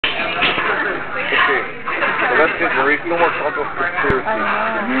that's it, Maurice. No more taco conspiracy.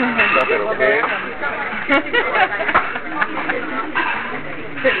 Stop it, okay?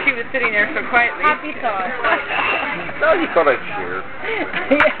 She was sitting there so quietly. Happy thought. No, you thought I'd share.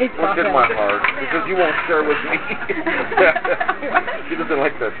 What's in my heart? Because you won't share with me. She doesn't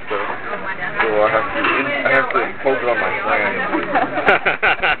like that stuff. So I have to impose it on my friend.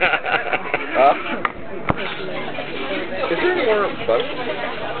 Is there any more butter?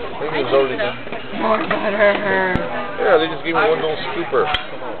 I think it was already done. More butter. Yeah, they just gave me one little scooper.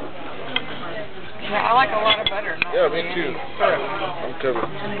 Yeah, I like a lot of butter. Yeah, me too. I'm covered.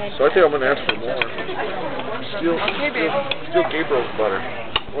 So I think I'm going to ask for more. Okay, baby. Still Gabriel's butter.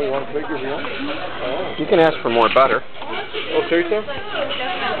 Oh, you want to take yours? Oh. You can ask for more butter. Oh, Teresa?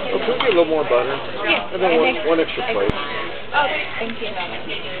 Oh, can we get a little more butter? Yeah. And then one extra plate. Oh, thank you.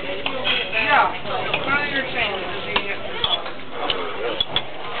 Yeah.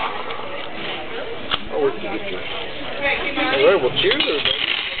 Oh, where'd you get yours? All right, well, cheers, everybody.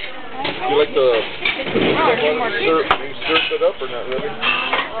 You like the syrup? Do you syrup it up or not really?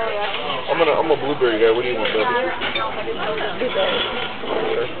 I'm a blueberry guy. What do you want, baby?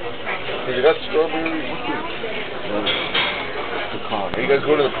 Okay. Have you got strawberry? Pecan. Are you guys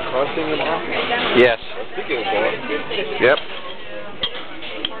going to the pecan thing tomorrow? Yes. I'm thinking of going. Yep.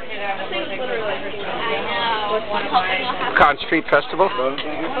 Pecan Street Festival.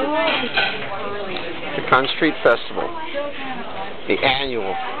 Pecan Street Festival. The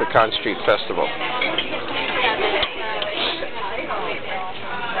annual Pecan Street Festival.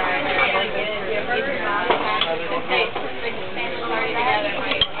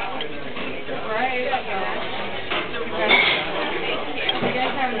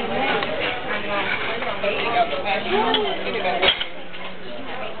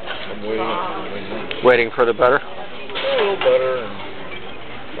 I'm Waiting for the butter. a little butter and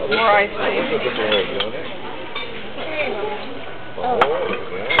More ice That's a cream. different way of doing it. Oh,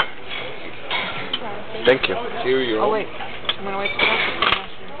 yeah. Thank you. Here you go. Oh, wait. I'm going to wait for that.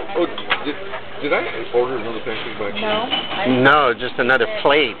 Oh, did I order another pancake back here? No, just another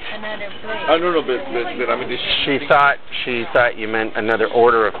plate. Another plate. I don't know, but I mean, this. She thought you meant another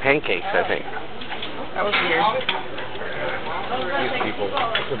order of pancakes, I think. That was weird. These people,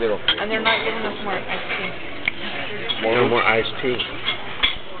 that's what they don't. And they're not giving us more ice cream. No more iced tea.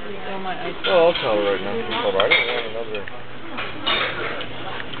 No more ice cream. Oh, I'll tell her right now. I don't want another.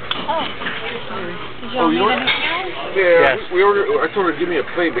 Oh, you need know what? anything else? Yeah, Yes. we ordered. I told her to give me a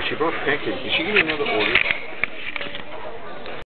plate, but she brought pancakes. Did she give me another order?